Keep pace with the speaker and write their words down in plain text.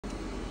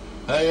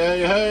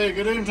Hey,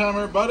 good evening time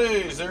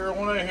everybody.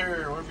 01A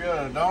here. We've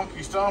got a Donkey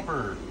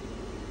Stomper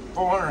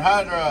 400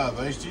 high drive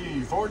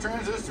HG-4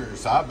 Transistor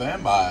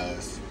sideband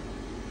bias.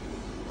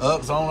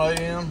 Up's on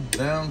AM,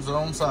 down's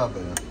on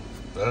sideband.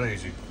 That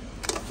easy.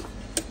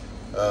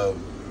 Done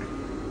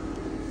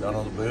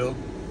on the build.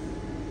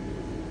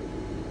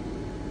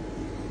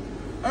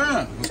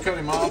 Alright, let's cut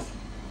him off.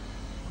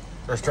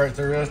 Go straight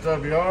through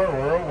SWR,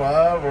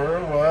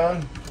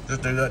 worldwide.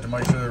 Just do that to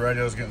make sure the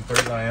radio's getting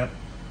through the amp.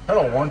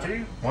 Hello, 1,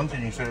 2. 1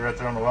 thing you see right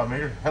there on the watt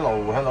meter.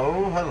 Hello,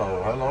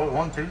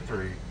 1, 2,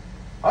 3.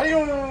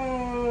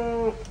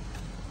 Audio!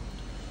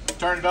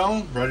 Turn it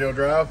on, radio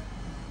drive,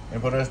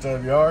 input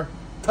SWR.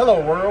 Hello,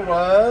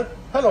 worldwide.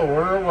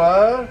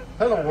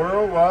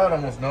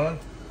 Almost done.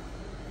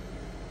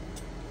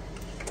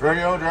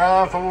 Radio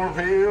drive, 4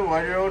 peel,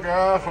 radio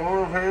drive,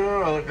 4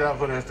 peel. I looked out,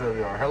 put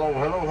SWR.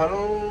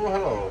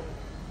 Hello.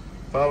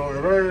 5 on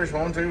reverse,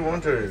 1, 2,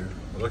 1, 2.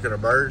 Look at our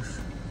birds.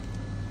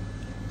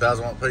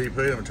 1000 watt PEP,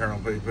 I'm gonna turn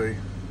on PEP.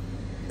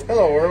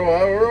 Hello,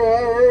 worldwide.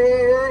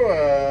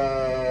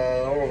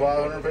 Over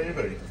 500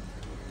 PEP.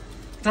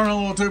 Turn on a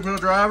little 2-peel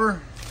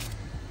driver.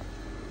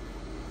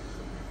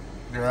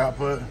 Your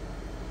output.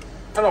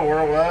 Hello,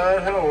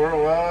 worldwide.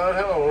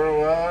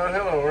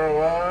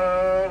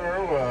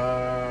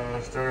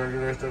 Start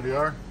your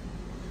SWR.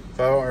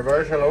 5 watt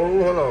reverse.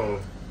 Hello.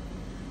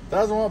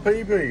 1000 watt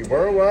PEP.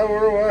 Worldwide.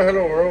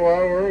 Hello,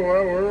 worldwide.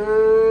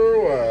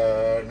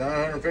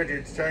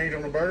 950 change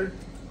on the bird.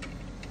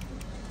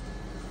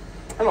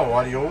 Hello,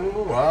 audio.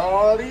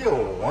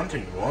 1,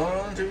 2,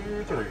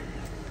 3.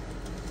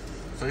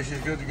 See,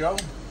 she's good to go.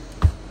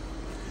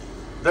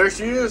 There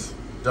she is,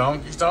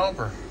 Donkey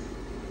Stomper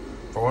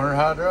 400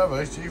 high drive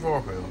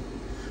HG-4 peel.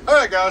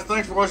 Alright guys,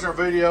 thanks for watching our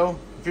video.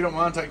 If you don't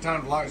mind, take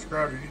time to like,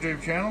 subscribe to your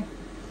YouTube channel.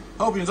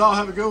 Hope you all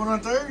have a good one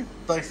out there.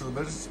 Thanks for the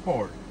business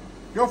support.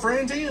 Your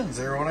friend 10,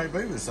 01A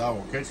Beavis. I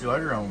will catch you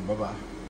later on. Bye-bye.